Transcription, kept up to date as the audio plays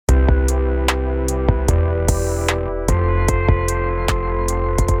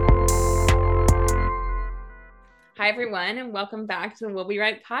everyone, and welcome back to the We'll Be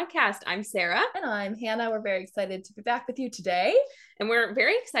Right podcast. I'm Sarah. And I'm Hannah. We're very excited to be back with you today. And we're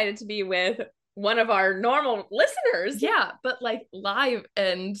very excited to be with one of our normal listeners. Yeah, but like live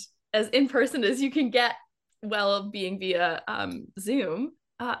and as in person as you can get while being via Zoom.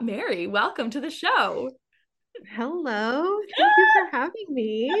 Mary, welcome to the show. Hello. Thank you for having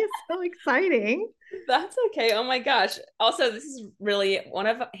me. It's so exciting. That's okay. Oh my gosh. Also, this is really one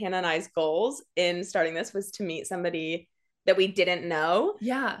of Hannah and I's goals in starting this was to meet somebody that we didn't know.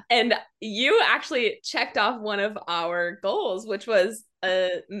 Yeah. And you actually checked off one of our goals, which was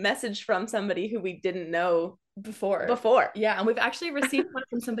a message from somebody who we didn't know before. Yeah. And we've actually received one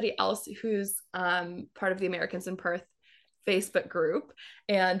from somebody else who's part of the Americans in Perth Facebook group.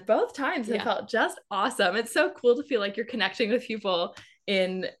 And both times it felt just awesome. It's so cool to feel like you're connecting with people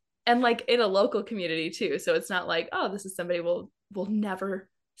in a local community too. So it's not like, oh, this is somebody we'll never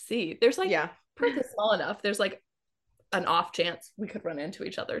see. There's like Perth is small enough. There's like an off chance we could run into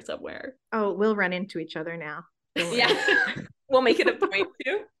each other somewhere. Oh, we'll run into each other now. Yeah. We'll make it a point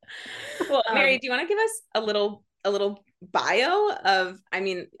to. Well, Mary, do you want to give us a little bio of, I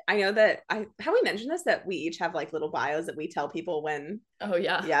know that how we mentioned this, that we each have like little bios that we tell people when. Oh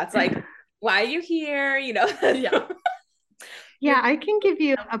yeah. Yeah. It's like, why are you here? Yeah. Yeah, I can give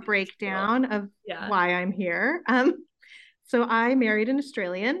you a breakdown of why I'm here. So I married an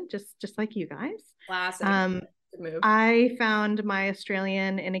Australian, just like you guys. Classic. Good move. I found my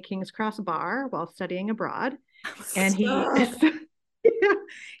Australian in a King's Cross bar while studying abroad. And he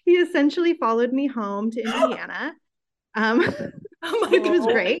essentially followed me home to Indiana. Which was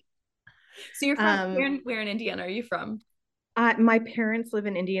great. So you're from where in Indiana are you from? My parents live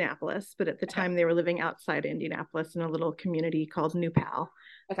in Indianapolis, but at the time they were living outside Indianapolis in a little community called New Pal.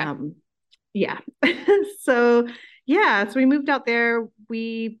 Okay. So we moved out there.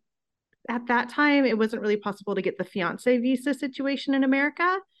 At that time, it wasn't really possible to get the fiance visa situation in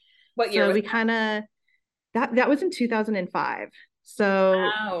America. What year? So we kind of, that was in 2005.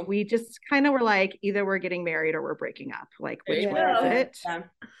 So we just kind of were like, either we're getting married or we're breaking up. Like, which one is it? Yeah.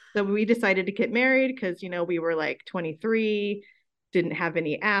 So we decided to get married because, we were like 23, didn't have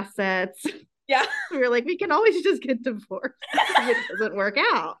any assets. Yeah. We were like, we can always just get divorced if it doesn't work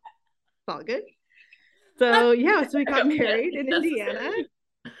out. It's all good. So we got married in Indiana.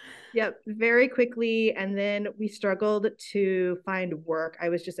 Yep, very quickly. And then we struggled to find work. I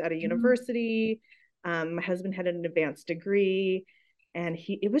was just at a university. My husband had an advanced degree and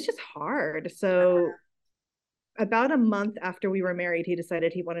it was just hard. So about a month after we were married, he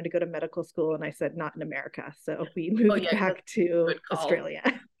decided he wanted to go to medical school. And I said, not in America. So we moved back to Australia.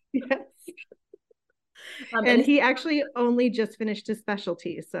 Yes. And he actually only just finished his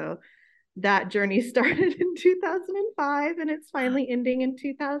specialty. So that journey started in 2005 and it's finally ending in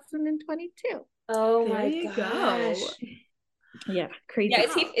 2022. Oh there my you gosh. Go. Yeah, crazy. Yeah,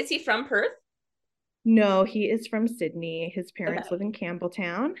 is he from Perth? No, he is from Sydney. His parents live in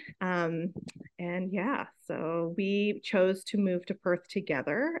Campbelltown. So we chose to move to Perth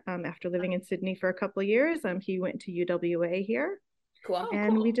together after living in Sydney for a couple of years. He went to UWA here. Cool.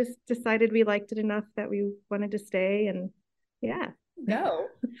 And we just decided we liked it enough that we wanted to stay. And No.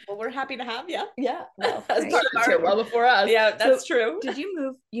 Well, we're happy to have you. Yeah. Well, as part of our, well before us. Yeah, that's true. Did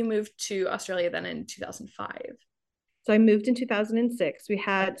you moved to Australia then in 2005? So I moved in 2006. We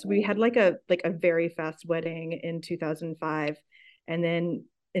had like a very fast wedding in 2005, and then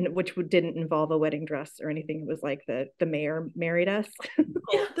which didn't involve a wedding dress or anything. It was like the mayor married us.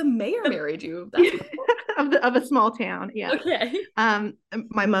 Yeah, the mayor married you. of a small town. Yeah. Okay.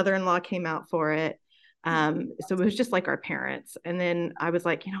 My mother-in-law came out for it. So it was just like our parents. And then I was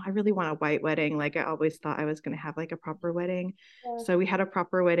like, I really want a white wedding. Like I always thought I was going to have like a proper wedding. Yeah. So we had a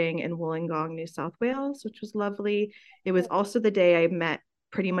proper wedding in Wollongong, New South Wales, which was lovely. It was also the day I met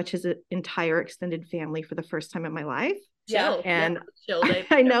pretty much his entire extended family for the first time in my life. Yeah. And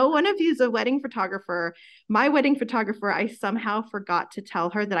I know one of you is a wedding photographer. My wedding photographer, I somehow forgot to tell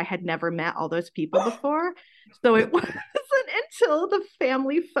her that I had never met all those people before. So it wasn't until the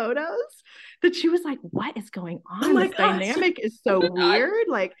family photos that she was like, what is going on? Oh my this dynamic is so weird.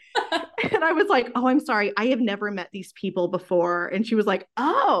 Like, and I was like, oh, I'm sorry. I have never met these people before. And she was like,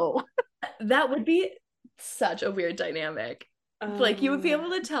 oh. That would be such a weird dynamic. Like you would be able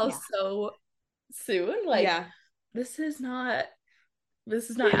to tell so soon. Like, this is not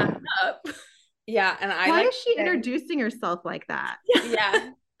adding up. Yeah. And why is she introducing herself like that?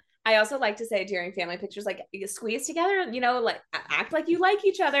 Yeah. I also like to say during family pictures, like you squeeze together, like act like you like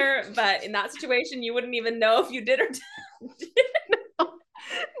each other. But in that situation, you wouldn't even know if you did or didn't.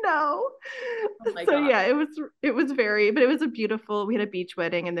 No, know. Oh my So God. yeah, it was very, but it was a beautiful, we had a beach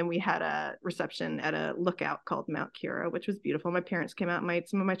wedding and then we had a reception at a lookout called Mount Kira, which was beautiful. My parents came out,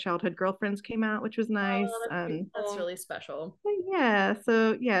 some of my childhood girlfriends came out, which was nice. Oh, that's really special. Yeah,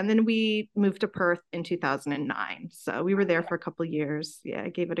 so yeah, and then we moved to Perth in 2009. So we were there for a couple of years. Yeah, I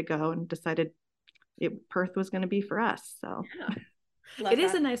gave it a go and decided Perth was going to be for us. So yeah. It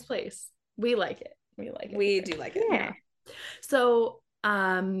is a nice place. We like it. We do like it. Yeah. So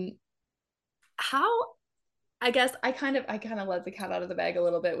how, I guess I kind of let the cat out of the bag a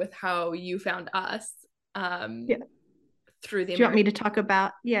little bit with how you found us through the Do you want me to talk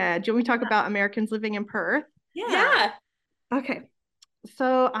about do you want me to talk about Americans living in Perth? Yeah. Okay.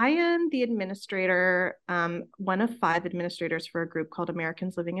 So I am the administrator, one of 5 administrators for a group called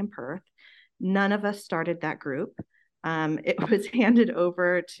Americans Living in Perth. None of us started that group. It was handed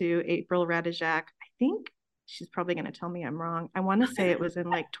over to April Radijak. I think she's probably going to tell me I'm wrong. I want to say it was in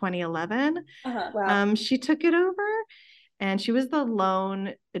like 2011. Wow. She took it over and she was the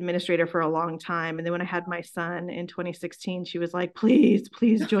lone administrator for a long time. And then when I had my son in 2016, she was like, please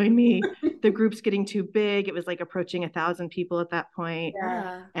join me. The group's getting too big. It was like approaching 1,000 people at that point.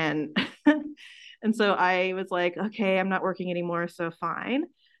 Yeah. And so I was like, okay, I'm not working anymore. So fine.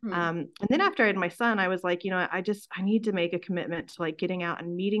 And then after I had my son, I was like, I need to make a commitment to like getting out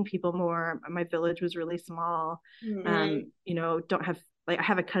and meeting people more. My village was really small. Don't have, like, I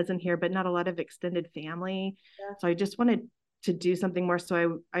have a cousin here, but not a lot of extended family. Yeah. So I just wanted to do something more.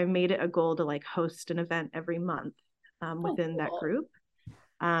 So I made it a goal to like host an event every month within that group.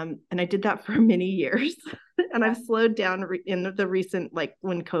 And I did that for many years. And I've slowed down in the recent, like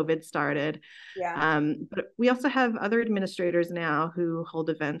when COVID started. Yeah. But we also have other administrators now who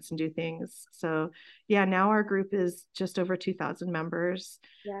hold events and do things. So yeah, now our group is just over 2,000 members.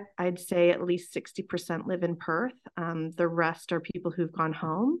 Yeah. I'd say at least 60% live in Perth. The rest are people who've gone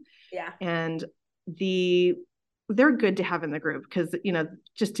home. Yeah. And they're good to have in the group because,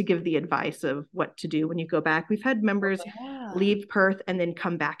 just to give the advice of what to do when you go back. We've had members leave Perth and then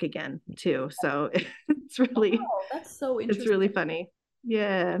come back again too. So it's really, that's so interesting. It's really funny.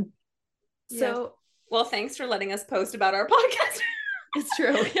 Yeah. So, well, thanks for letting us post about our podcast. It's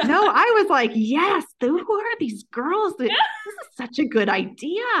true. Yeah. No, I was like, yes, who are these girls? This is such a good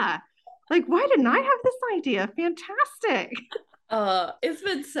idea. Like, why didn't I have this idea? Fantastic. It's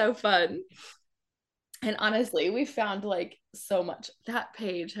been so fun. And honestly, we found like so much. That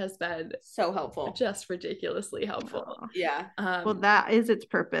page has been so helpful, just ridiculously helpful. Yeah. Well, that is its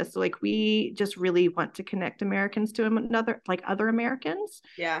purpose. Like, we just really want to connect Americans to other Americans.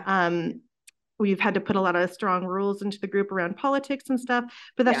 Yeah. We've had to put a lot of strong rules into the group around politics and stuff,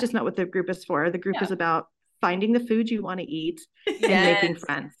 but that's just not what the group is for. The group is about finding the food you want to eat and making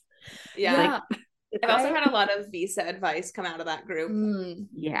friends. Yeah. I've also had a lot of visa advice come out of that group.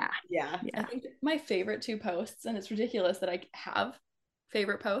 Yeah. I think my favorite 2 posts, and it's ridiculous that I have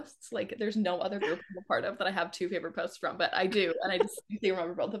favorite posts. Like, there's no other group I'm a part of that I have 2 favorite posts from, but I do, and I just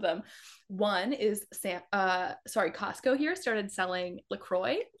remember both of them. One is Costco here started selling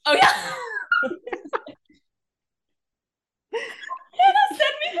LaCroix. Oh yeah. Hannah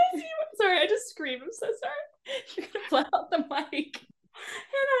sent me this. Sorry, I just screamed. I'm so sorry. You're gonna blow out the mic.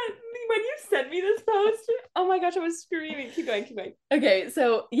 Hannah, when you sent me this post, oh my gosh, I was screaming. Keep going. Okay,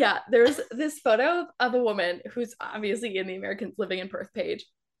 so yeah, there's this photo of a woman who's obviously in the Americans Living in Perth page,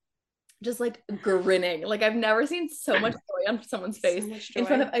 just like grinning. Like, I've never seen so much joy on someone's face in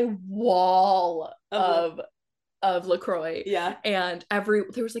front of a wall of LaCroix. Yeah. And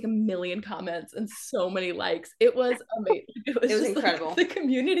there was like 1 million comments and so many likes. It was amazing. It was incredible. Like, the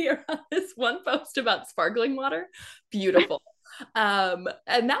community around this one post about sparkling water, beautiful. And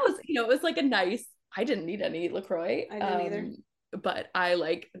that was, it was like a nice, I didn't need any LaCroix. I didn't either. But I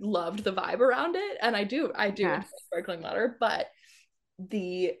like loved the vibe around it. And I do enjoy sparkling water, but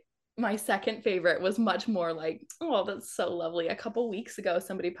my second favorite was much more like, oh, that's so lovely. A couple weeks ago,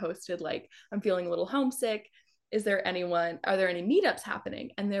 somebody posted like, I'm feeling a little homesick. Are there any meetups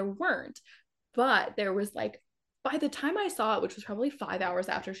happening? And there weren't, but there was like, by the time I saw it, which was probably 5 hours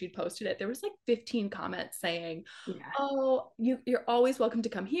after she'd posted it, there was like 15 comments saying, oh, you're always welcome to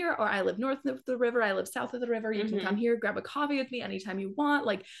come here. Or I live north of the river. I live south of the river. You can come here, grab a coffee with me anytime you want.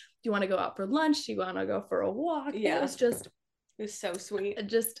 Like, do you want to go out for lunch? Do you want to go for a walk? Yeah. It was so sweet.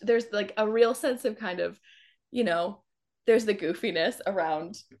 There's like a real sense of kind of, there's the goofiness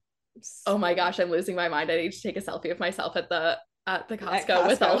around, oh my gosh, I'm losing my mind. I need to take a selfie of myself at the Costco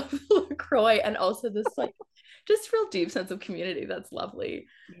with all of LaCroix, and also this like just real deep sense of community. That's lovely.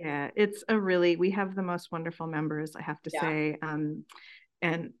 Yeah, we have the most wonderful members, I have to say.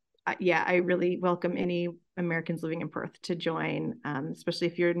 And I really welcome any Americans living in Perth to join, especially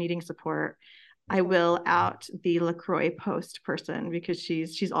if you're needing support. I will out the LaCroix post person because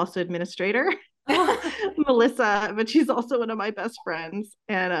she's also administrator, Melissa, but she's also one of my best friends.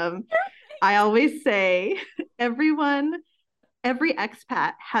 And I always say every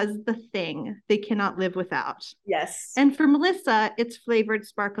expat has the thing they cannot live without. Yes. And for Melissa, it's flavored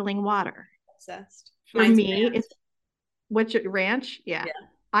sparkling water. Obsessed. For Mine's me, ranch. It's what's your ranch? Yeah.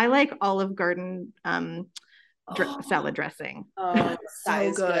 I like Olive Garden salad dressing. Oh, that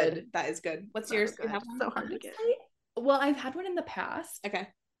is good. That is good. What's so yours? Good. You have one? So hard to get. Well, I've had one in the past. Okay.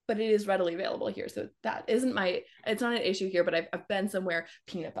 But it is readily available here. So that isn't it's not an issue here, but I've been somewhere,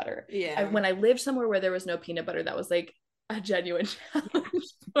 peanut butter. Yeah. When I lived somewhere where there was no peanut butter, that was like a genuine challenge.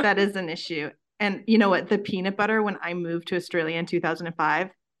 That is an issue. And you know what? The peanut butter when I moved to Australia in 2005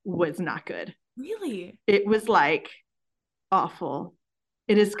 was not good. Really? It was like awful.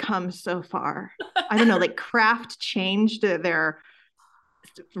 It has come so far. I don't know, like Kraft changed their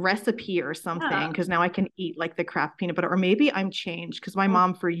recipe or something because now I can eat like the Kraft peanut butter, or maybe I'm changed because my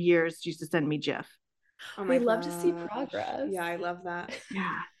mom for years used to send me Jif. Oh my, we love to see progress. Yeah, I love that.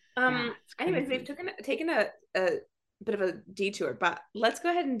 Yeah. Anyways, we've taken a bit of a detour, but let's go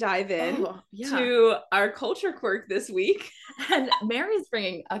ahead and dive in to our culture quirk this week. And Mary's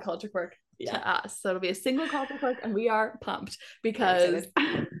bringing a culture quirk to us, so it'll be a single culture quirk, and we are pumped because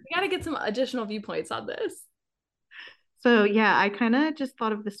we got to get some additional viewpoints on this. So yeah, I kind of just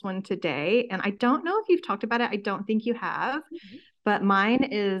thought of this one today, and I don't know if you've talked about it. I don't think you have, but mine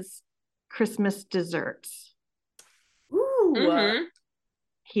is Christmas desserts. Ooh.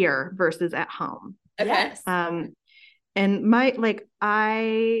 Here versus at home. Okay. Yes. And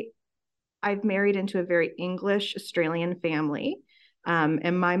I've married into a very English Australian family.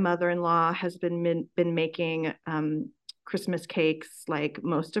 And my mother-in-law has been making Christmas cakes like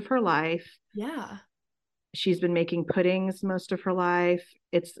most of her life. Yeah. She's been making puddings most of her life.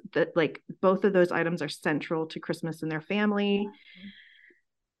 It's like both of those items are central to Christmas in their family.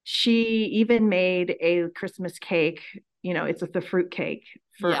 She even made a Christmas cake, it's the fruit cake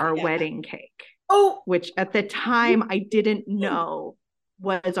for our wedding cake. Oh, which at the time I didn't know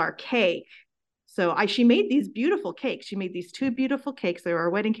was our cake. So she made these beautiful cakes. She made these 2 beautiful cakes. They were our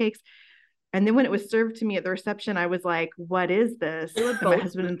wedding cakes. And then when it was served to me at the reception, I was like, what is this? And my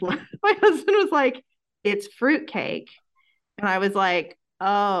husband was like, it's fruit cake. And I was like,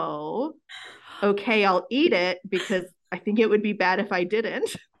 oh, okay, I'll eat it because I think it would be bad if I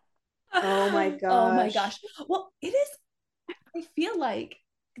didn't. Oh my gosh. Oh my gosh. Well, it is, I feel like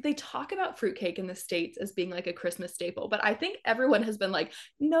they talk about fruitcake in the States as being like a Christmas staple, but I think everyone has been like,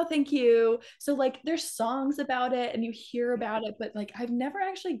 no, thank you. So like there's songs about it and you hear about it, but like I've never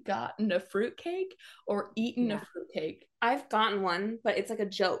actually gotten a fruitcake or eaten a fruitcake. I've gotten one, but it's like a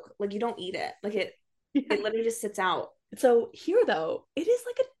joke. Like you don't eat it. Like it literally just sits out. So here though, it is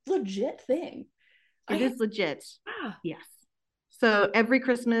like a legit thing. It is legit. Yes. So every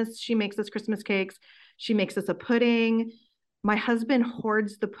Christmas she makes us Christmas cakes. She makes us a pudding. My husband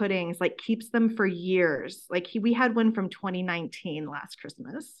hoards the puddings, like keeps them for years. Like we had one from 2019 last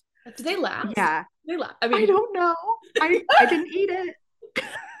Christmas. Do they last? Yeah. They last. I mean, I don't know. I didn't eat it.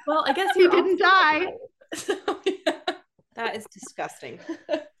 Well, I guess he didn't die. So, that is disgusting.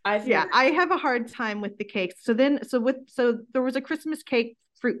 I have a hard time with the cakes. So there was a Christmas cake,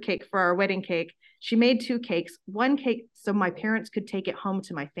 fruit cake for our wedding cake. She made 2 cakes, 1 cake so my parents could take it home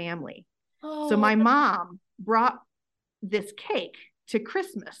to my family. Oh. So my mom brought this cake to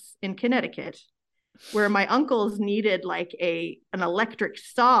Christmas in Connecticut, where my uncles needed like an electric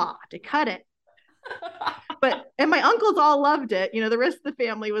saw to cut it. And my uncles all loved it. The rest of the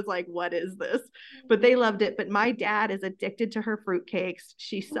family was like, what is this? But they loved it. But my dad is addicted to her fruitcakes.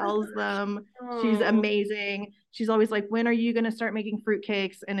 She sells them. She's amazing. She's always like, when are you going to start making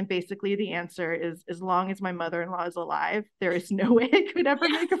fruitcakes? And then basically the answer is, as long as my mother-in-law is alive, there is no way I could ever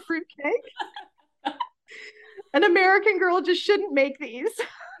make a fruitcake. An American girl just shouldn't make these.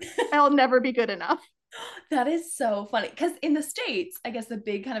 I'll never be good enough. That is so funny. Because in the States, I guess the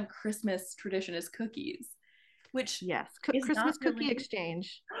big kind of Christmas tradition is cookies, which Christmas cookie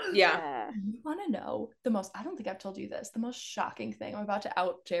exchange. Yeah. You want to know I don't think I've told you this, the most shocking thing. I'm about to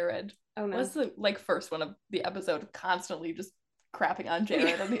out Jared. Oh no. Was the first one of the episode constantly just crapping on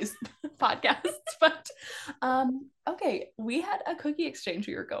Jared on these podcasts. But okay, we had a cookie exchange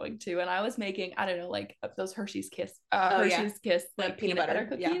we were going to, and I was making, I don't know, like those Hershey's Kiss like peanut butter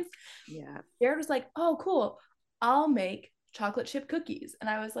cookies. Yeah. Jared was like, oh cool, I'll make chocolate chip cookies. And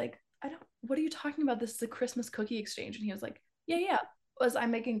I was like, what are you talking about? This is a Christmas cookie exchange. And he was like, yeah.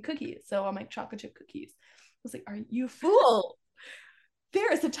 I'm making cookies, so I'll make chocolate chip cookies. I was like, are you fool?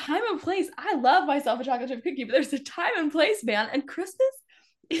 there is a time and place. I love myself a chocolate chip cookie, but there's a time and place, man. And Christmas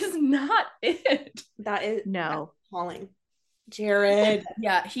is not it. That is no calling. Jared.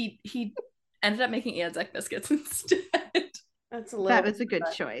 Yeah, he ended up making Anzac biscuits instead. That's a little. That was a good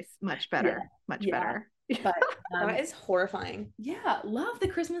choice. Much better. Much better. But that is horrifying. Yeah, love the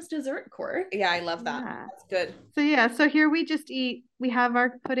Christmas dessert quirk. Yeah, I love that. Yeah. That's good. So yeah, so here we just eat. We have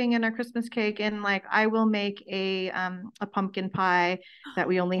our pudding and our Christmas cake, and like I will make a pumpkin pie that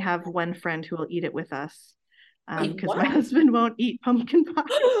we only have one friend who will eat it with us, because my husband won't eat pumpkin pie.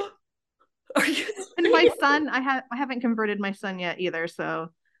 Are you and my son, I haven't converted my son yet either. So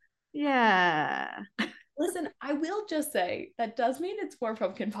yeah. Listen, I will just say that does mean it's more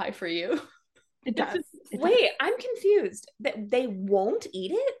pumpkin pie for you. It does. Wait, I'm confused. That they won't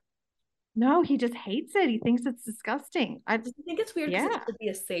eat it? No, he just hates it. He thinks it's disgusting. I just think it's weird because it should be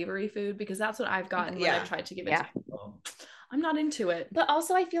a savory food, because that's what I've gotten when I've tried to give it to people. I'm not into it. But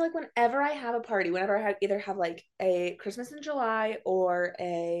also I feel like whenever I have a party, whenever I either have like a Christmas in July or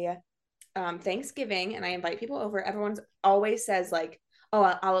a Thanksgiving and I invite people over, everyone's always says like, oh,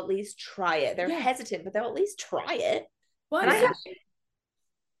 I'll at least try it. They're hesitant, but they'll at least try it. Well,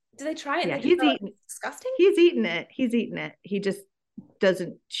 do they try it? Yeah, he's eaten it. Disgusting. He's eaten it. He just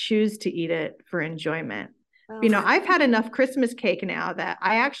doesn't choose to eat it for enjoyment. You know, I've had enough Christmas cake now that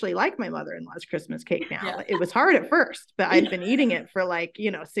I actually like my mother-in-law's Christmas cake now. Yeah. It was hard at first, but I've been eating it for like,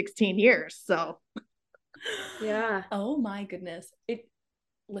 16 years. So yeah. Oh my goodness.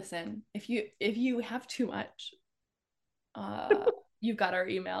 Listen, if you have too much, you've got our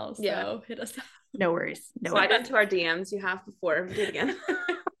emails. So hit us up. No worries. Slide into our DMs. You have before. Do it again.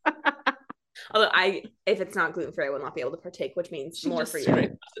 Although if it's not gluten-free, I will not be able to partake, which means more for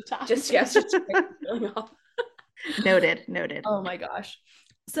you. Just Noted. Oh my gosh.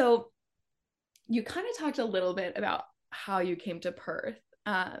 So you kind of talked a little bit about how you came to Perth,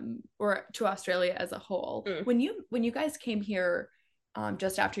 or to Australia as a whole. When you guys came here,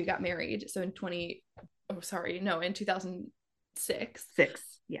 just after you got married, so in 2006.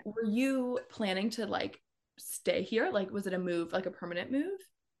 Yeah. Were you planning to like stay here? Like, was it a move, like a permanent move?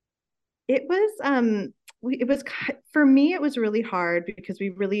 It was for me, it was really hard because we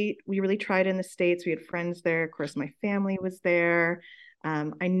really tried in the States. We had friends there. Of course, my family was there.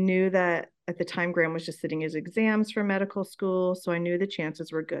 I knew that at the time Graham was just sitting his exams for medical school. So I knew the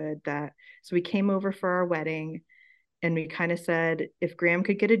chances were good so we came over for our wedding and we kind of said, if Graham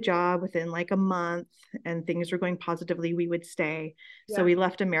could get a job within like a month and things were going positively, we would stay. Yeah. So we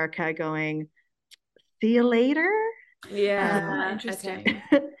left America going, see you later. Yeah. Interesting.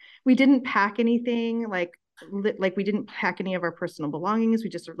 We didn't pack anything like we didn't pack any of our personal belongings. We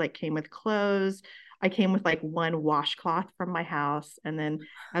just sort of like came with clothes. I came with like one washcloth from my house. And then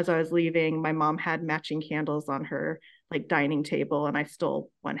as I was leaving, my mom had matching candles on her like dining table and I stole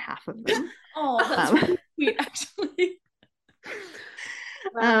one half of them. Oh, that's really sweet, actually.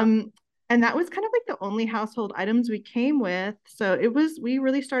 Wow. And that was kind of like the only household items we came with. So we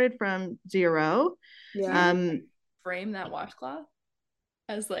really started from zero. Yeah. Frame that washcloth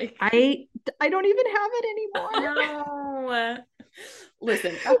as like I don't even have it anymore. No.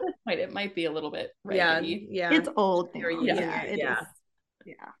 Listen, at this point it might be a little bit raggedy. Yeah. It's old now. Yeah.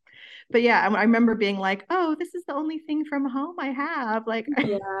 Yeah. But yeah, I remember being like, oh, this is the only thing from home I have. Like,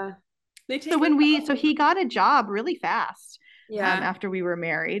 yeah. So he got a job really fast. Yeah. After we were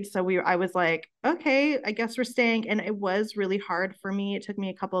married. So I was like, okay, I guess we're staying. And it was really hard for me. It took me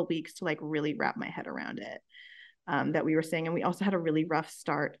a couple of weeks to like really wrap my head around it, that we were staying. And we also had a really rough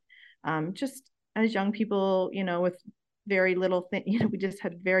start. Just as young people, with very little we just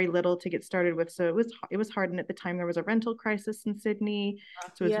had very little to get started with. So it was hard. And at the time there was a rental crisis in Sydney.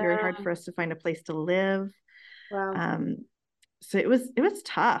 So it was very hard for us to find a place to live. Wow. So it was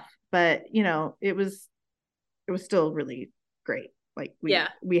tough, but it was still really great. Like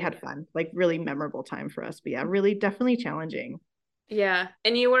we had fun, like really memorable time for us, but really definitely challenging. Yeah.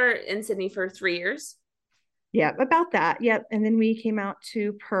 And you were in Sydney for 3 years? Yeah, about that. Yep. And then we came out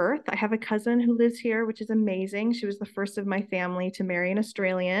to Perth. I have a cousin who lives here, which is amazing. She was the first of my family to marry an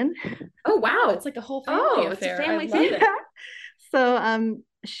Australian. Oh, wow. It's like a whole family affair. It's a family thing. So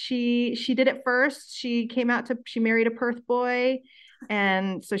she did it first. She married a Perth boy.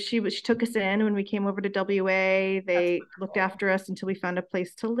 And so she took us in when we came over to WA. They looked after us until we found a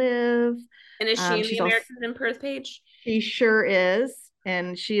place to live. And is she in the Americans in Perth page? She sure is.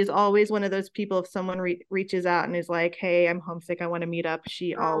 And she is always one of those people, if someone reaches out and is like, hey, I'm homesick, I want to meet up,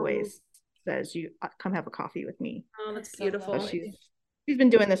 she always says, you come have a coffee with me. Oh, that's beautiful. So she's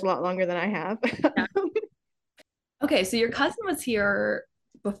been doing this a lot longer than I have. Yeah. Okay, so your cousin was here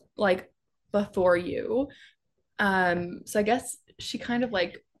before you. So I guess she kind of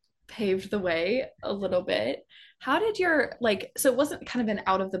like paved the way a little bit. How did your like, so it wasn't kind of an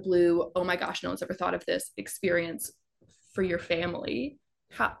out of the blue, oh my gosh, no one's ever thought of this experience for your family.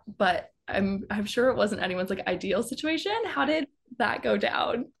 But I'm sure it wasn't anyone's like ideal situation. How did that go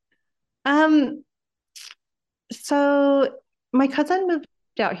down? Um, so my cousin moved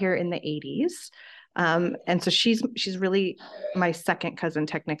out here in the 80s. And so she's really my second cousin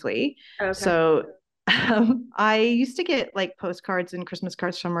technically. Okay. So I used to get like postcards and Christmas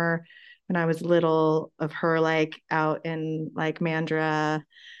cards from her when I was little of her like out in like Mandra.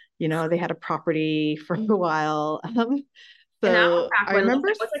 You know, they had a property for a while. And that was So back I when remember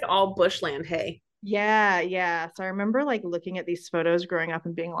it was like all bushland hay. yeah. So I remember like looking at these photos growing up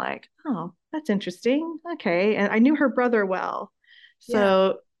and being like, oh, that's interesting. Okay. And I knew her brother well.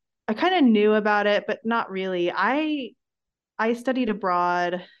 So I kind of knew about it, but not really. I studied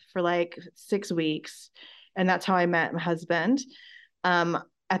abroad for like 6 weeks, and that's how I met my husband.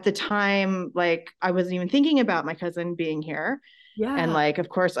 At the time, like I wasn't even thinking about my cousin being here. And like, of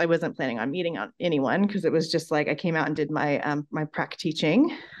course, I wasn't planning on meeting anyone because it was just like I came out and did my prac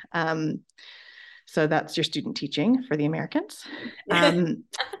teaching. So that's your student teaching for the Americans.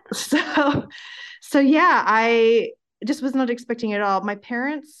 So yeah, I just was not expecting it at all. My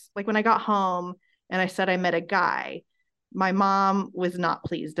parents, like when I got home and I said I met a guy, my mom was not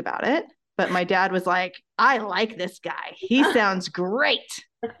pleased about it. But my dad was like, I like this guy. He sounds great.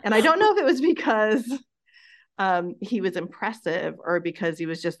 And I don't know if it was because he was impressive or because he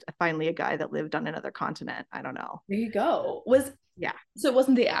was just finally a guy that lived on another continent. I don't know. There you go. So it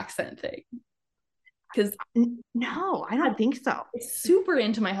wasn't the accent thing. Because no, I don't think so. It's super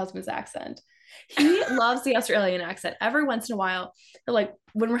into my husband's accent. He loves the Australian accent. Every once in a while, like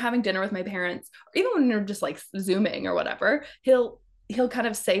when we're having dinner with my parents, or even when we're just like zooming or whatever, he'll kind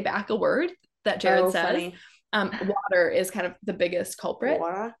of say back a word that Jared says. Funny. Water is kind of the biggest culprit.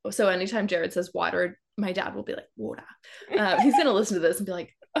 Water. So anytime Jared says water, my dad will be like, water. He's going to listen to this and be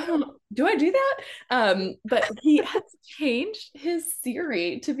like, oh, do I do that? But he has changed his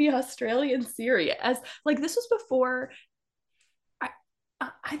Siri to be Australian Siri, as like this was before,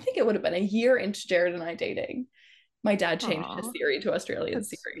 I think it would have been a year into Jared and I dating. My dad changed his Siri to Australian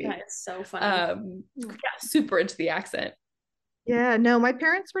Siri. That is so funny. Super into the accent. Yeah, no, my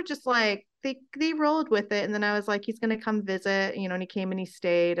parents were just like, they rolled with it. And then I was like, he's going to come visit, you know, and he came and he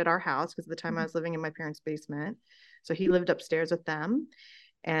stayed at our house because at the time I was living in my parents' basement. So he lived upstairs with them.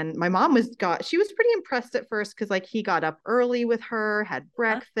 And my mom she was pretty impressed at first because like he got up early with her, had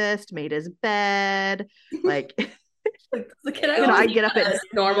breakfast, made his bed, like the kid I get up at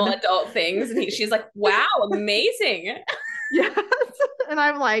normal adult things, and she's like, wow, amazing. Yes. And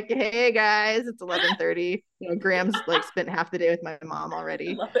I'm like, hey guys, it's 11:30. You know, Graham's like spent half the day with my mom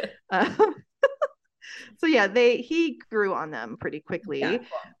already. Love it. So yeah, he grew on them pretty quickly.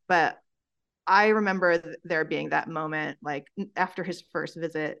 But I remember there being that moment, like after his first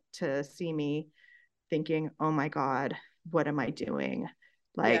visit to see me, thinking, oh my God, what am I doing?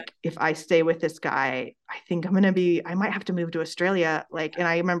 Like, if I stay with this guy, I think I might have to move to Australia. Like, and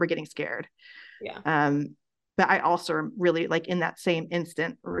I remember getting scared. But I also really like in that same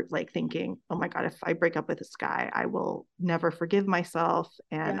instant, like thinking, oh my God, if I break up with this guy, I will never forgive myself.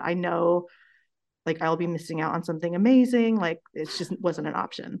 And I know like I'll be missing out on something amazing. Like it just wasn't an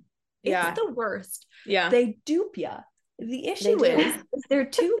option. It's the worst. Yeah. They dupe you. The issue is they're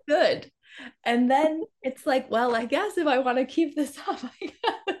too good. And then it's like, well, I guess if I want to keep this up,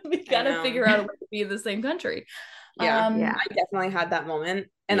 we got to figure out a way to be in the same country. I definitely had that moment.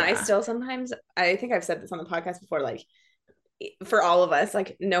 And I still sometimes, I think I've said this on the podcast before, like for all of us,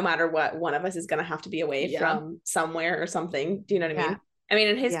 like no matter what, one of us is going to have to be away from somewhere or something. Do you know what I mean? I mean,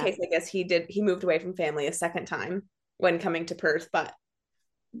 in his case, I guess he moved away from family a second time when coming to Perth, but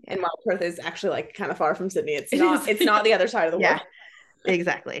and while Perth is actually like kind of far from Sydney, it's not the other side of the world.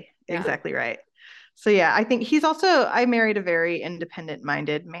 Exactly right. So I think I married a very independent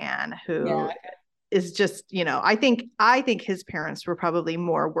minded man who is just, you know, I think his parents were probably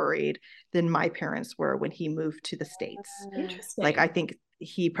more worried than my parents were when he moved to the States. Interesting. Like I think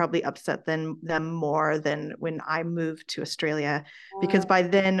he probably upset them more than when I moved to Australia, because by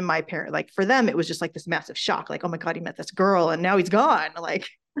then my parent, like for them, it was just like this massive shock. Like, oh my God, he met this girl and now he's gone. Like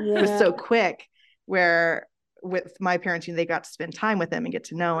it was so quick, where with my parents, you know, they got to spend time with him and get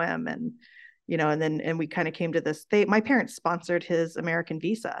to know him. And, you know, and we kind of came to this, my parents sponsored his American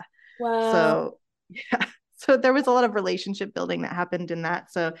visa. Wow. So there was a lot of relationship building that happened in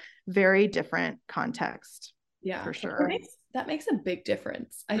that. So very different context. Yeah, for sure. That makes a big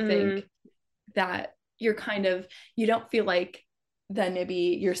difference. I think that you don't feel like then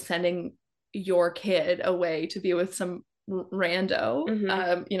maybe you're sending your kid away to be with some rando,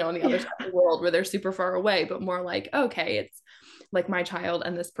 you know, on the other side of the world where they're super far away, but more like, okay, it's like my child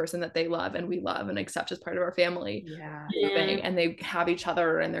and this person that they love and we love and accept as part of our family moving, and they have each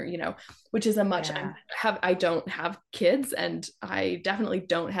other, and they're, you know, which is a much I don't have kids, and I definitely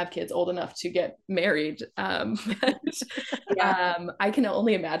don't have kids old enough to get married, but, I can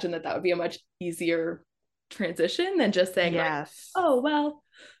only imagine that would be a much easier transition than just saying like, oh well,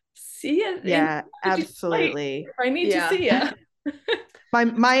 see you. Yeah, absolutely. I need to see you.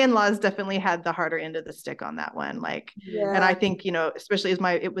 My in-laws definitely had the harder end of the stick on that one. Like, and I think, you know, especially as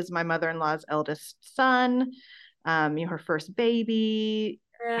it was my mother-in-law's eldest son, you know, her first baby.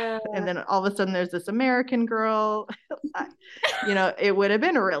 And then all of a sudden there's this American girl, you know, it would have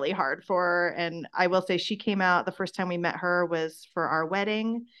been really hard for her. And I will say she came out, the first time we met her was for our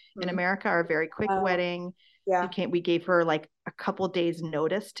wedding in America, our very quick wedding. We gave her like a couple days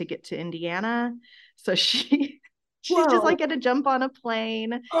notice to get to Indiana. So she just like had to jump on a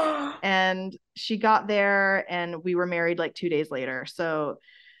plane and she got there, and we were married like 2 days later. So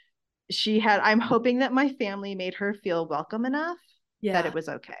I'm hoping that my family made her feel welcome enough that it was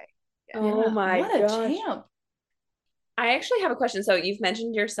okay. Oh my what a gosh. champ. I actually have a question. So you've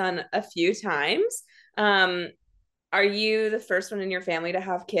mentioned your son a few times. Are you the first one in your family to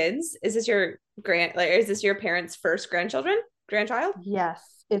have kids? Is this your is this your parents' first grandchild?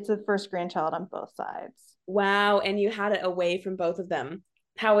 Yes, it's a first grandchild on both sides. Wow. And you had it away from both of them.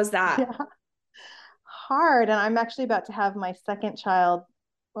 How was that? Yeah. Hard. And I'm actually about to have my second child.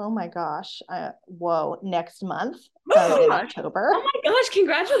 Oh my gosh. Next month in October. Oh my gosh.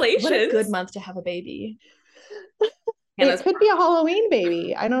 Congratulations. What a good month to have a baby. It could be a Halloween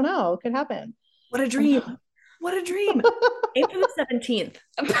baby. I don't know. It could happen. What a dream. What a dream. April 17th.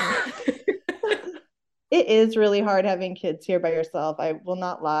 It is really hard having kids here by yourself. I will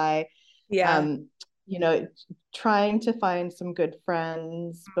not lie. Yeah. You know, trying to find some good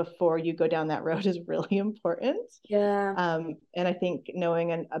friends before you go down that road is really important. Yeah. And I think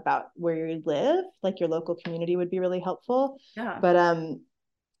knowing about where you live, like your local community, would be really helpful. Yeah. But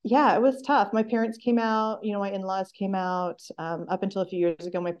yeah, it was tough. My parents came out, you know, my in-laws came out. Up until a few years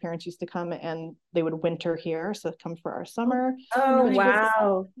ago, my parents used to come and they would winter here. So come for our summer. Oh,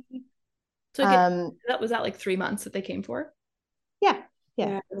 wow. So was that like 3 months that they came for? Yeah.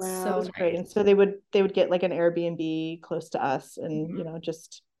 Wow. So it was great. And so they would get like an Airbnb close to us and, you know,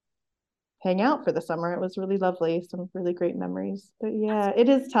 just hang out for the summer. It was really lovely. Some really great memories. But yeah, it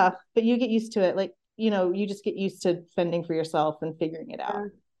is tough, but you get used to it. Like, you know, you just get used to fending for yourself and figuring it out.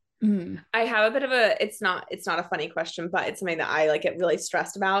 I have a bit of it's not a funny question, but it's something that I like get really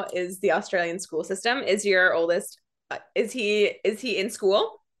stressed about is the Australian school system. Is your oldest, is he in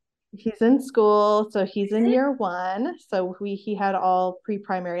school? He's in school, so he's in year 1. So he had all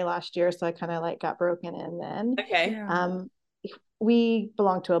pre-primary last year, so I kind of like got broken in then. Okay. We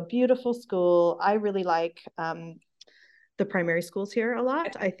belong to a beautiful school. I really like the primary schools here a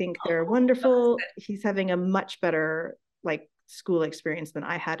lot. I think they're wonderful. He's having a much better like school experience than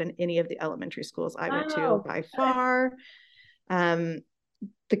I had in any of the elementary schools I went to by far.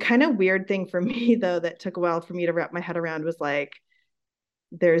 The kind of weird thing for me though that took a while for me to wrap my head around was like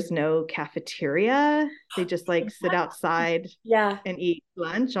there's no cafeteria. They just like sit outside and eat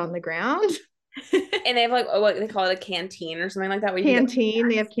lunch on the ground. And they have like what they call it, a canteen or something like that. They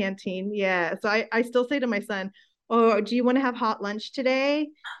have canteen. Yeah. So I still say to my son, oh, do you want to have hot lunch today?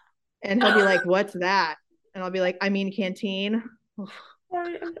 And he'll be like, what's that? And I'll be like, I mean canteen.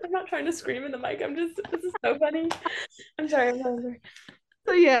 Sorry, I'm not trying to scream in the mic. This is so funny. I'm sorry.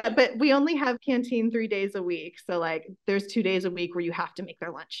 So yeah, but we only have canteen 3 days a week. So like there's 2 days a week where you have to make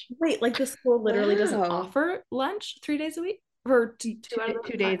their lunch. Wait, like the school literally doesn't offer lunch 3 days a week? Or two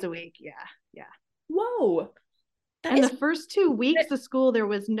days a week. Yeah. Whoa. And the first 2 weeks of school, there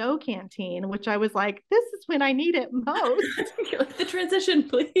was no canteen, which I was like, this is when I need it most. The transition,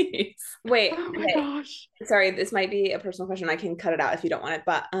 please. Wait. Oh my gosh. Sorry, this might be a personal question. I can cut it out if you don't want it.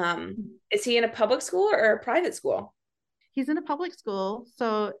 But is he in a public school or a private school? He's in a public school.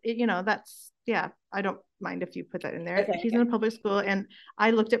 So, you know, that's, I don't mind if you put that in there. Okay, he's in a public school. And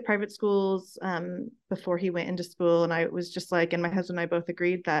I looked at private schools before he went into school. And I was just like, and my husband and I both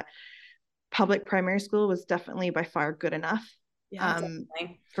agreed that public primary school was definitely by far good enough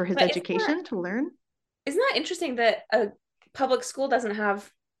for his education to learn. Isn't that interesting that a public school doesn't have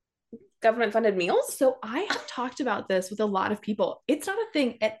government funded meals? So I have talked about this with a lot of people. It's not a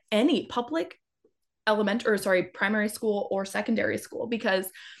thing at any public primary school or secondary school, because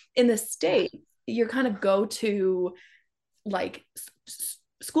in the States, you kind of go to like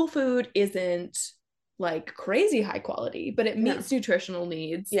school food isn't like crazy high quality, but it meets nutritional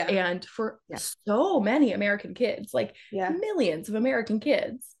needs. Yeah. And for so many American kids, like millions of American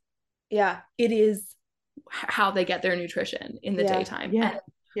kids, it is how they get their nutrition in the daytime.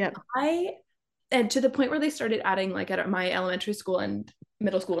 And to the point where they started adding, like at my elementary school and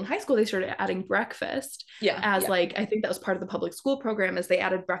middle school and high school, they started adding breakfast as like, I think that was part of the public school program, as they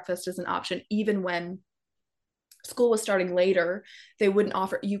added breakfast as an option. Even when school was starting later, they wouldn't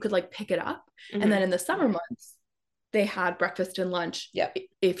offer, you could like pick it up. And then in the summer months, they had breakfast and lunch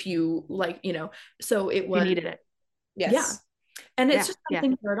if you like, you know, so it was, you needed it. And it's just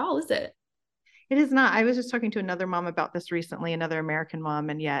something for it all, is it? It is not. I was just talking to another mom about this recently, another American mom.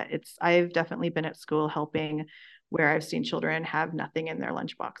 And I've definitely been at school helping where I've seen children have nothing in their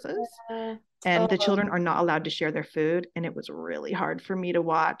lunch boxes. And the children are not allowed to share their food. And it was really hard for me to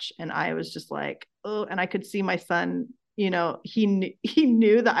watch. And I was just like, oh, and I could see my son, you know, he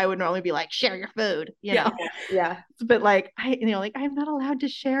knew that I would normally be like, share your food, you know? But like, I'm not allowed to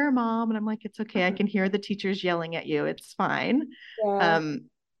share, Mom. And I'm like, it's okay. I can hear the teachers yelling at you. It's fine.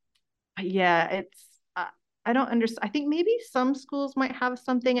 It's I don't understand. I think maybe some schools might have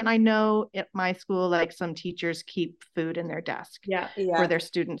something, and I know at my school, like some teachers keep food in their desk for their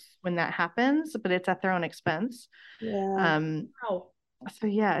students when that happens, but it's at their own expense. So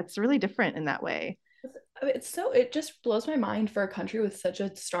it's really different in that way. It just blows my mind for a country with such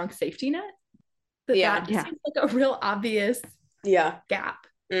a strong safety net that seems like a real obvious gap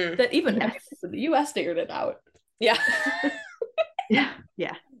that even the US figured it out.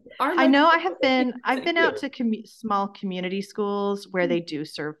 I know. I've been out to small community schools where they do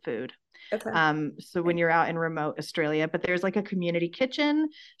serve food. So when you're out in remote Australia, but there's like a community kitchen.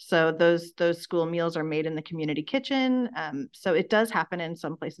 So those school meals are made in the community kitchen. So it does happen in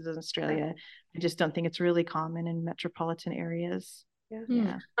some places in Australia. I just don't think it's really common in metropolitan areas.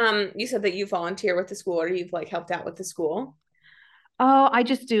 You said that you volunteer with the school, or you've like helped out with the school. Oh, I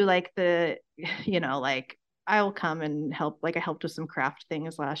just do like like I'll come and help. Like I helped with some craft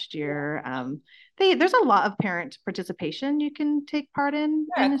things last year. There's a lot of parent participation you can take part in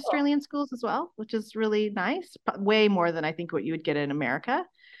Australian schools as well, which is really nice. Way more than I think what you would get in America.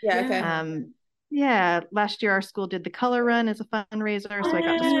 Last year our school did the color run as a fundraiser, so I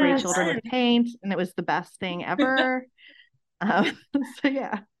got to spray children with paint, and it was the best thing ever.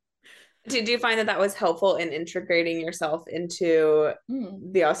 Did you find that was helpful in integrating yourself into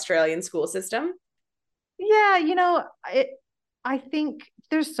the Australian school system? I think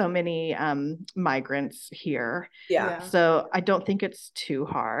there's so many migrants here. So I don't think it's too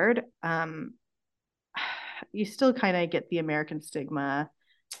hard. You still kind of get the American stigma.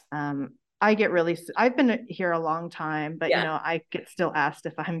 I've been here a long time, but I get still asked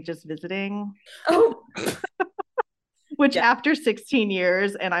if I'm just visiting. Which after 16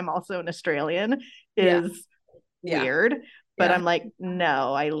 years, and I'm also an Australian, is weird. But I'm like,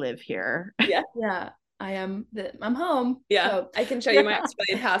 no, I live here. I'm home. So I can show you my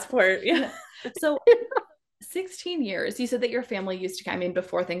Australian passport. So 16 years, you said that your family used to, I mean,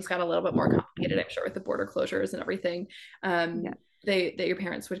 before things got a little bit more complicated, I'm sure, with the border closures and everything, that your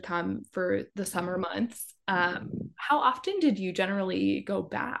parents would come for the summer months. How often did you generally go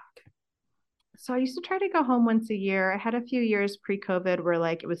back? So I used to try to go home once a year. I had a few years pre-COVID where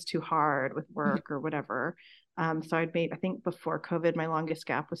like it was too hard with work or whatever. So I think before COVID, my longest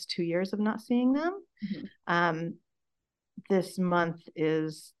gap was 2 years of not seeing them. This month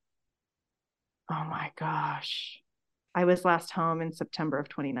is, oh my gosh. I was last home in September of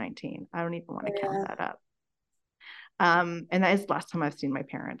 2019. I don't even want to count that up. And that is the last time I've seen my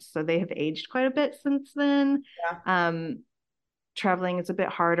parents. So they have aged quite a bit since then. Traveling is a bit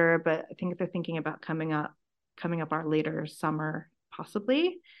harder, but I think they're thinking about coming up our later summer,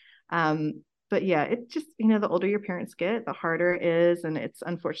 possibly. But it just, the older your parents get, the harder it is. And it's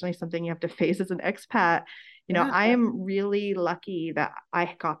unfortunately something you have to face as an expat. I am really lucky that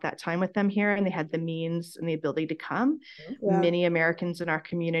I got that time with them here and they had the means and the ability to come. Many Americans in our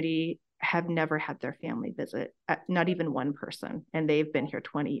community have never had their family visit, not even one person, and they've been here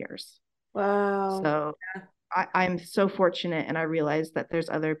 20 years. Wow. So I'm so fortunate, and I realize that there's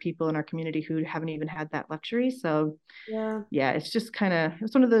other people in our community who haven't even had that luxury. So it's just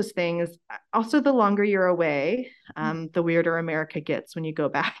it's one of those things. Also, the longer you're away, the weirder America gets when you go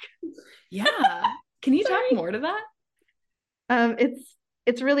back. Can you talk more to that?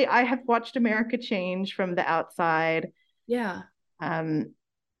 It's really, I have watched America change from the outside. And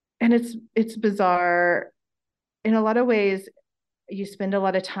it's bizarre in a lot of ways. You spend a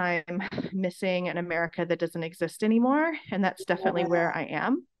lot of time missing an America that doesn't exist anymore. And that's definitely where I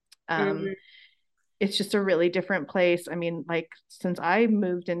am. it's just a really different place. I mean, like since I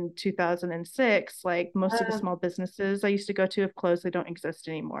moved in 2006, like most of the small businesses I used to go to have closed. They don't exist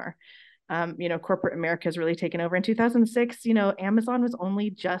anymore. Corporate America has really taken over. In 2006, Amazon was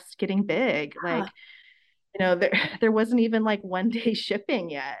only just getting big. Like, there wasn't even like 1 day shipping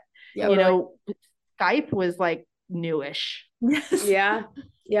yet. Skype was like newish. Yes.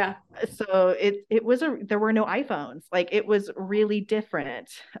 Yeah. So there were no iPhones. Like it was really different.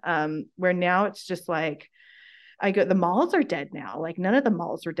 Where now it's just like the malls are dead now. Like none of the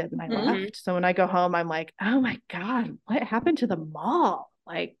malls were dead when I left. So when I go home, I'm like, oh my God, what happened to the mall?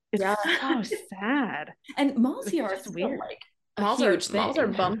 Like it's so sad. And malls here are just weird. Like malls are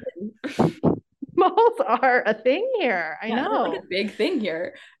bumping. Malls are a thing here. I know. Like a big thing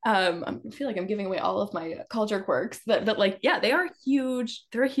here. I feel like I'm giving away all of my culture quirks, but like, they are huge.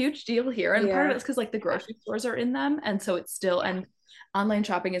 They're a huge deal here. And part of it's because like the grocery stores are in them. And so it's still, and online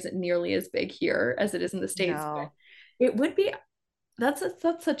shopping isn't nearly as big here as it is in the States. No. It would be, that's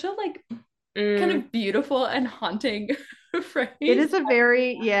such a like kind of beautiful and haunting phrase. It is a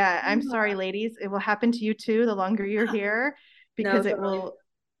very, I'm sorry, ladies. It will happen to you too, the longer you're here, because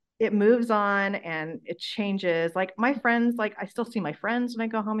it moves on and it changes. Like my friends, like I still see my friends when I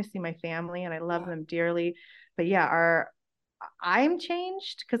go home. I see my family and I love them dearly. But I'm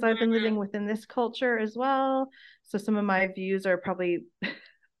changed because I've been living within this culture as well. So some of my views are probably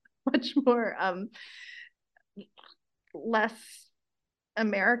much more less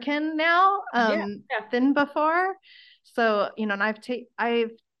American now than before. So, and it's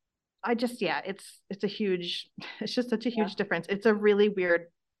just such a huge difference. It's a really weird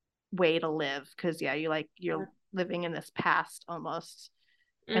way to live because you're living in this past almost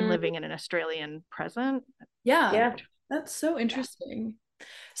and living in an Australian present. That's so interesting.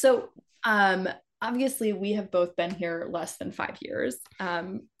 So obviously we have both been here less than 5 years,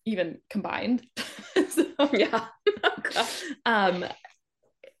 even combined. So,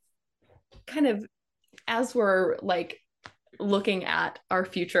 kind of as we're like looking at our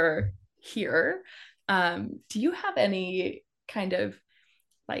future here, do you have any kind of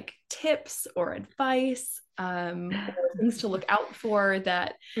like tips or advice, or things to look out for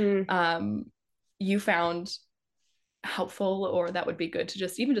that you found helpful or that would be good to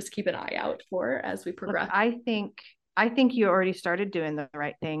just keep an eye out for as we progress? Look, I think you already started doing the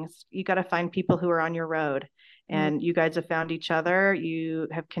right things. You got to find people who are on your road, and you guys have found each other. You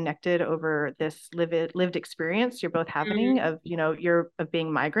have connected over this lived experience you're both having of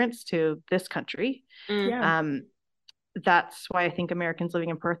being migrants to this country. That's why I think Americans living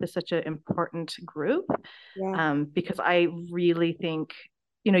in Perth is such an important group, because I really think,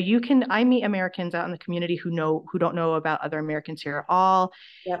 I meet Americans out in the community who don't know about other Americans here at all.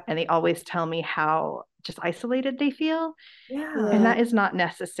 And they always tell me how just isolated they feel. And that is not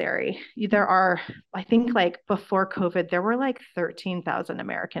necessary. There are, I think like before COVID, there were like 13,000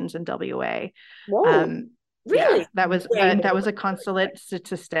 Americans in WA. Whoa. Really? That was a consulate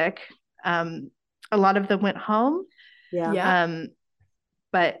statistic. A lot of them went home.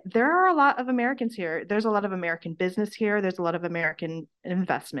 But there are a lot of Americans here. There's a lot of American business here. There's a lot of American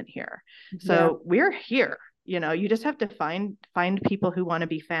investment here. So we're here. You just have to find people who want to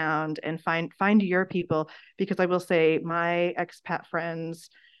be found and find your people, because I will say my expat friends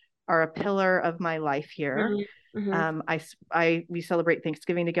are a pillar of my life here. We celebrate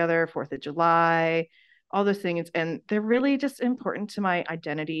Thanksgiving together, 4th of July, all those things. And they're really just important to my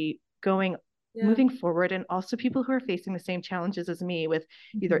identity moving forward, and also people who are facing the same challenges as me with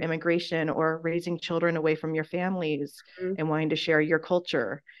either immigration or raising children away from your families and wanting to share your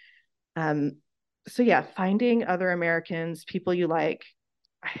culture. So finding other Americans, people you like,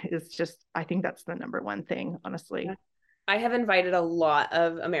 is just, I think that's the number one thing, honestly. I have invited a lot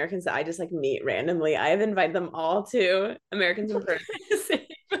of Americans that I just like meet randomly. I have invited them all to Americans in Perth.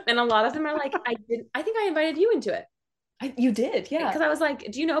 And a lot of them are like, I think I invited you into it. You did, because I was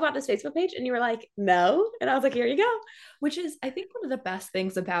like, do you know about this Facebook page? And you were like, no. And I was like, here you go. Which is, I think, one of the best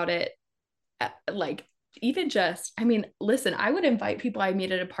things about it. Like, even just, I mean, listen, I would invite people I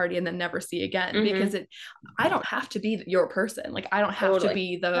meet at a party and then never see again, because I don't have to be your person. Like, I don't have to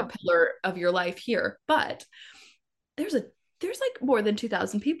be the pillar of your life here. But there's like more than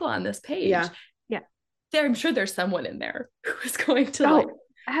 2,000 people on this page. I'm sure there's someone in there who is going to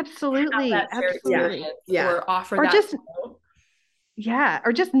absolutely or offer or that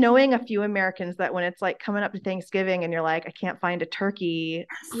or just knowing a few Americans that when it's like coming up to Thanksgiving and you're like, I can't find a turkey,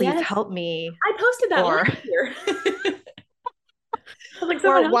 please help me. I posted that last year.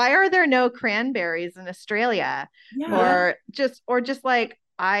 Or why are there no cranberries in Australia? Or just like,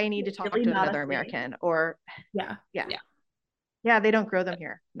 I need to talk to another American. Or they don't grow them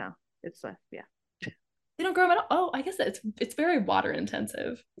here. No, it's They don't grow them at all. Oh, I guess it's very water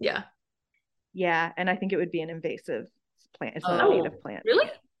intensive. Yeah. Yeah, and I think it would be an invasive plant. It's not a Oh, native plant. Really?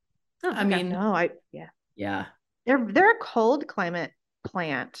 Oh, I mean, no, yeah. They're a cold climate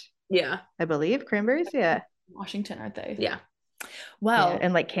plant, yeah. I believe. Cranberries, yeah. Washington, aren't they? Yeah. Well, Yeah,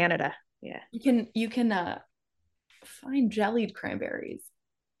 and like Canada. Yeah. You can find jellied cranberries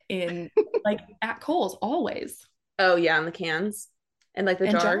in like at Kohl's always. Oh yeah, in the cans and like the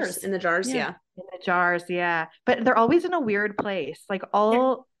And jars. In the jars, yeah. In the jars, yeah. But they're always in a weird place. Like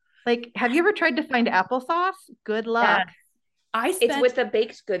like, have you ever tried to find applesauce? Good luck. It's with the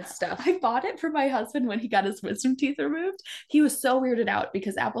baked good stuff. I bought it for my husband when he got his wisdom teeth removed. He was so weirded out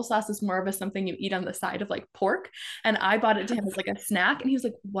because applesauce is more of a something you eat on the side of like pork. And I bought it to him as like a snack. And he was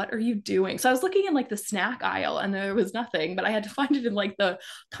like, what are you doing? So I was looking in like the snack aisle and there was nothing, but I had to find it in like the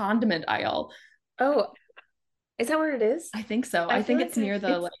condiment aisle. Oh, is that where it is? I think so. I think it's near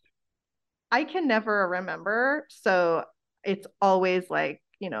the like. I can never remember. So it's always like,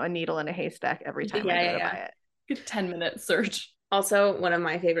 a needle in a haystack every time I go to buy it. 10-minute search. Also, one of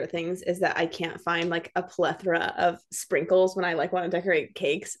my favorite things is that I can't find like a plethora of sprinkles when I like want to decorate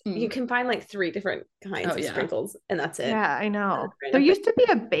cakes. You can find like 3 different kinds of sprinkles and that's it. Yeah, I know. There used to be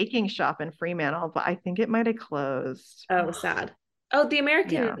a baking shop in Fremantle, but I think it might have closed. Oh, sad. Oh,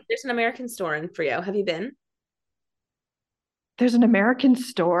 there's an American store in Frio. Have you been? There's an American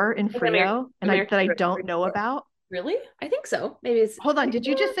store in Frio that I don't know about. Really? I think so. Maybe it's. Hold on. Did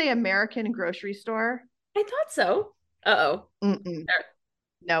you just say American grocery store? I thought so. Uh-oh.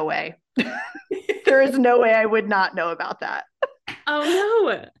 No way. There is no way I would not know about that. Oh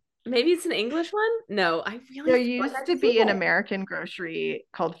no. Maybe it's an English one? No, there used to be an American grocery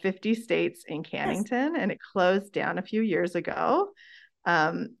called 50 States in Cannington, and it closed down a few years ago.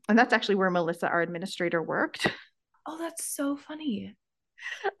 And that's actually where Melissa, our administrator, worked. Oh, that's so funny.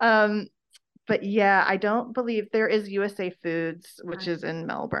 But yeah, I don't believe there is USA Foods, which is in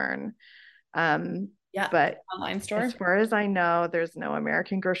Melbourne. But online store. As far as I know, there's no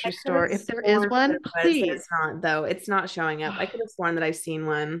American grocery store. If there is one, please. It's not though. It's not showing up. I could have sworn that I've seen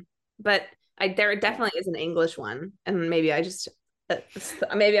one, but there definitely is an English one, and maybe I just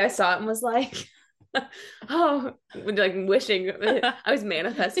maybe I saw it and was like, oh, like wishing I was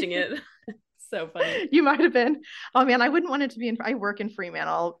manifesting it. So funny. You might have been. Oh man, I wouldn't want it to be I work in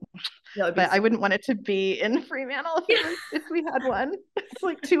Fremantle, but I wouldn't want it to be in Fremantle if we had one. It's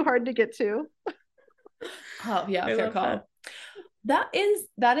like too hard to get to. Oh yeah, fair call. That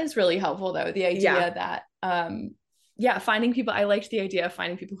is really helpful though. The idea that finding people. I liked the idea of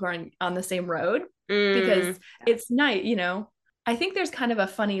finding people who are on the same road because it's nice, I think there's kind of a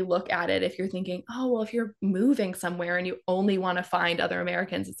funny look at it if you're thinking, oh, well, if you're moving somewhere and you only want to find other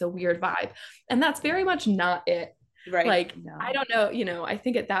Americans, it's a weird vibe. And that's very much not it. Right. Like, no. I don't know, I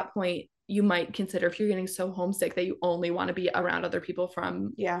think at that point you might consider, if you're getting so homesick that you only want to be around other people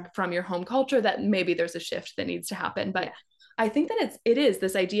from your home culture, that maybe there's a shift that needs to happen. But I think that it is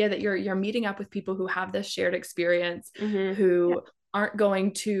this idea that you're meeting up with people who have this shared experience, who aren't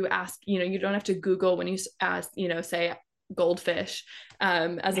going to ask, you don't have to Google when you ask, say goldfish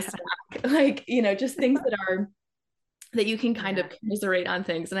as a snack, like, just things that you can kind of commiserate on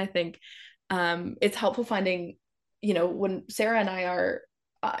things. And I think it's helpful finding, when Sarah and I are,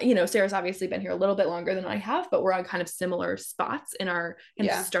 Sarah's obviously been here a little bit longer than I have, but we're on kind of similar spots in our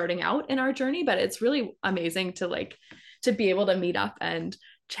starting out in our journey. But it's really amazing to be able to meet up and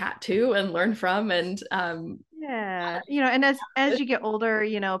chat to and learn from. And and as you get older,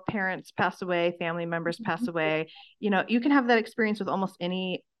 parents pass away, family members pass away, you can have that experience with almost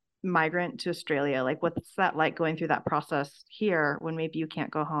any migrant to Australia. Like, what's that like, going through that process here when maybe you can't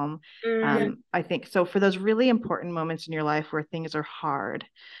go home? I think so for those really important moments in your life where things are hard,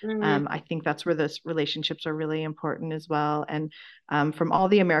 I think that's where those relationships are really important as well. And from all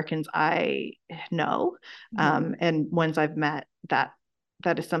the Americans I know, and ones I've met, that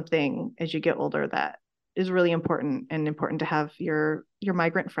is something as you get older that is really important to have your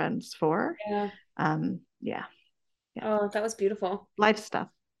migrant friends for. Oh, that was beautiful. Life stuff.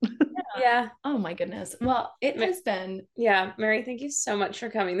 Oh my goodness. Well, it has been. Mary, thank you so much for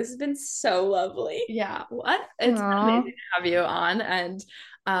coming. This has been so lovely. What? It's amazing to have you on. And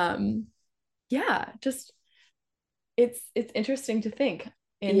just it's interesting to think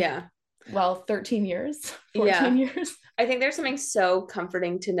in 13 years, 14 years. I think there's something so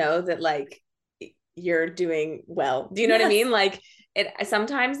comforting to know that like you're doing well. Do you know what I mean? Like,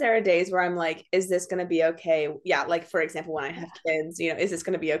 sometimes there are days where I'm like, is this going to be okay? Yeah. Like, for example, when I have kids, is this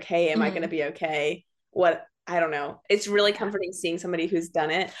going to be okay? Am I going to be okay? I don't know. It's really comforting seeing somebody who's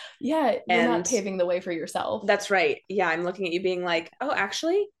done it. Yeah. You're not paving the way for yourself. That's right. Yeah. I'm looking at you being like, oh,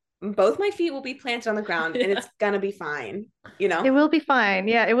 actually, both my feet will be planted on the ground and it's gonna be fine, you know? It will be fine.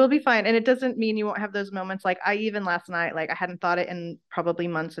 Yeah, it will be fine. And it doesn't mean you won't have those moments. Like I even last night, like I hadn't thought it in probably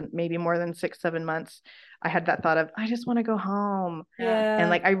months and maybe more than 6-7 months. I had that thought of, I just want to go home. Yeah. And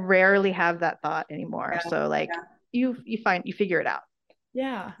like I rarely have that thought anymore. Yeah. So like you figure it out.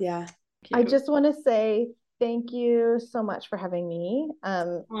 Yeah. Yeah. I just want to say thank you so much for having me.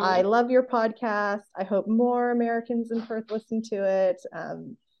 I love your podcast. I hope more Americans in Perth listen to it.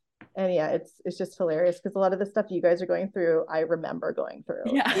 And yeah, it's just hilarious because a lot of the stuff you guys are going through, I remember going through.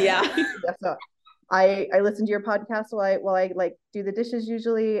 Yeah. So I listen to your podcast while I like do the dishes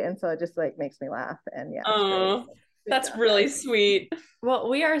usually, and so it just like makes me laugh. And yeah, oh, that's really sweet. Well,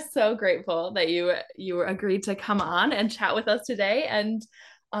 we are so grateful that you agreed to come on and chat with us today. And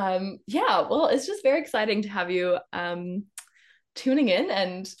yeah, well, it's just very exciting to have you tuning in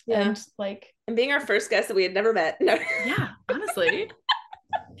and being our first guest that we had never met. No. Yeah, honestly.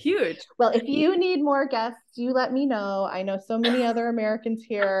 Huge. Well, if you need more guests, you let me know. I know so many other Americans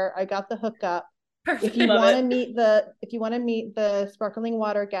here. I got the hookup. Perfect. If you want to meet the sparkling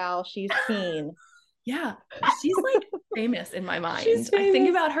water gal, she's keen. Yeah, she's like famous in my mind. I think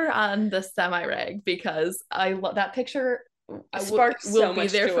about her on the semi-reg because I love that picture. Will be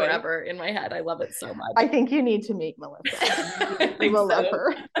there forever in my head. I love it so much. I think you need to meet Melissa. You will love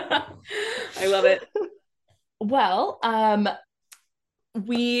her. I love it. Well,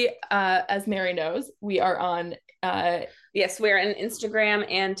 we as Mary knows, we are on yes, we're on Instagram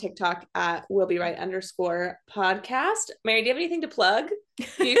and TikTok at we'll be right _podcast. Mary, do you have anything to plug?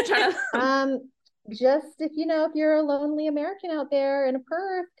 Are you trying to just if you're a lonely American out there in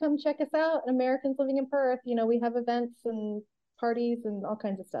Perth, come check us out. Americans living in Perth, we have events and parties and all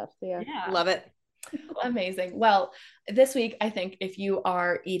kinds of stuff. So yeah. Love it. Amazing. Well, this week I think if you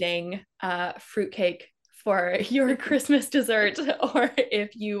are eating fruitcake for your Christmas dessert, or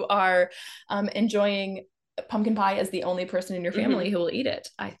if you are enjoying pumpkin pie as the only person in your family who will eat it,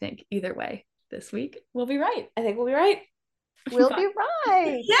 I think either way this week we'll be right. I think we'll be right. We'll be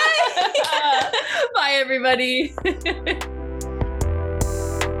right. Yay! Bye, everybody.